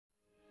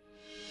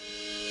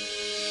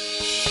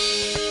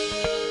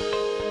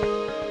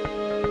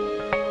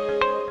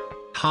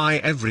Hi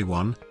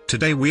everyone,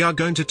 today we are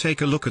going to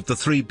take a look at the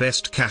 3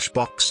 best cash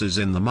boxes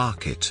in the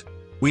market.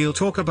 We'll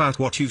talk about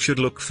what you should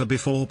look for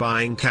before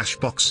buying cash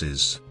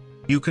boxes.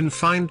 You can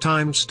find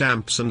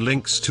timestamps and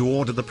links to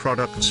order the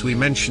products we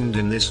mentioned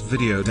in this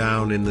video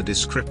down in the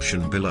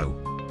description below.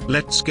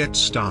 Let's get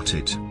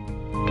started.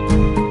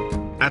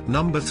 At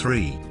number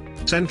 3,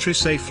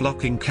 SentrySafe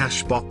Locking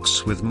Cash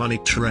Box with Money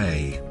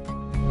Tray.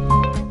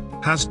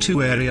 Has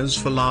 2 areas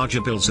for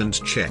larger bills and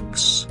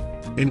checks.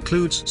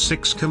 Includes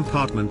 6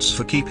 compartments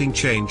for keeping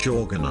change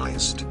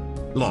organized.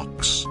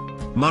 Locks.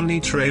 Money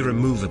tray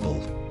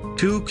removable.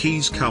 2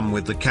 keys come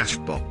with the cash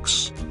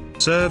box.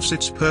 Serves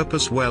its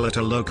purpose well at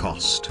a low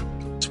cost.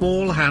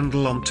 Small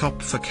handle on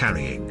top for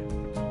carrying.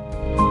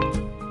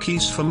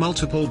 Keys for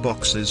multiple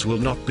boxes will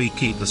not be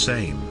keep the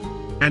same.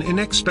 An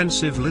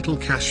inexpensive little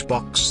cash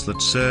box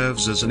that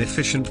serves as an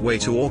efficient way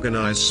to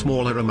organize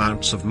smaller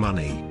amounts of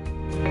money.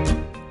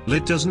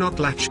 Lid does not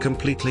latch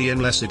completely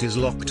unless it is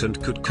locked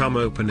and could come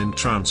open in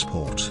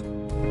transport.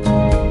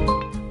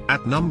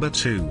 At number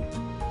 2.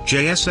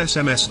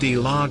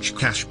 Jssmst Large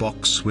Cash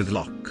Box with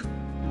Lock.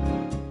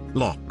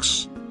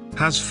 Locks.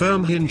 Has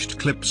firm hinged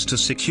clips to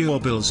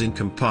secure bills in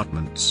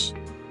compartments.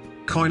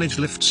 Coinage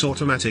lifts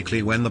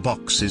automatically when the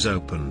box is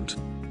opened.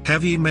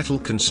 Heavy metal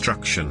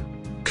construction.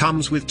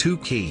 Comes with 2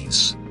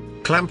 keys.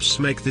 Clamps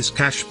make this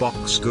cash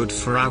box good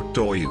for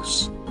outdoor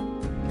use.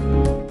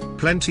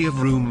 Plenty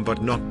of room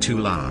but not too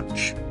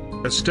large.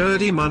 A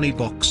sturdy money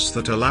box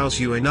that allows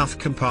you enough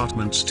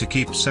compartments to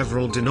keep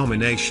several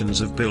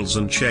denominations of bills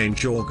and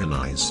change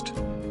organized.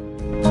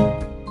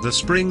 The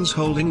springs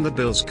holding the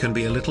bills can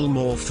be a little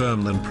more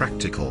firm than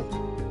practical.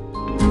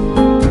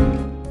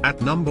 At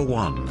number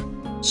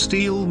 1.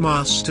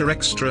 STEELMASTER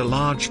Extra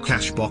Large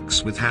Cash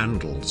Box with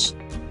Handles.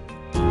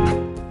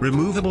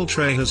 Removable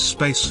tray has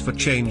space for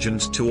change and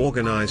to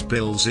organize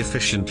bills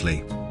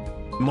efficiently.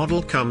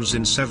 Model comes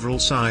in several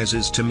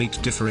sizes to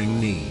meet differing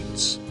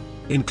needs.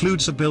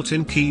 Includes a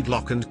built-in keyed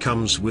lock and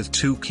comes with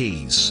 2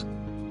 keys.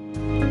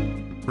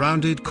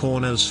 Rounded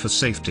corners for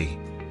safety.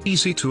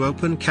 Easy to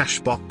open cash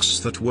box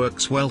that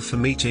works well for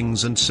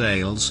meetings and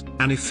sales,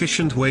 an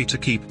efficient way to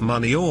keep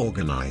money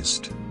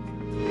organized.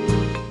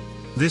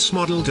 This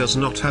model does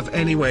not have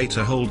any way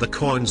to hold the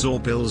coins or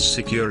bills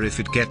secure if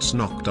it gets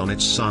knocked on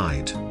its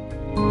side.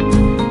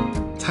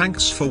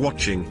 Thanks for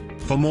watching.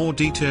 For more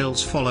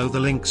details follow the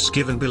links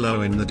given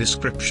below in the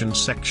description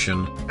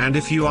section, and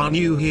if you are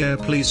new here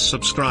please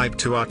subscribe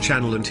to our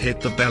channel and hit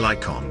the bell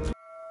icon.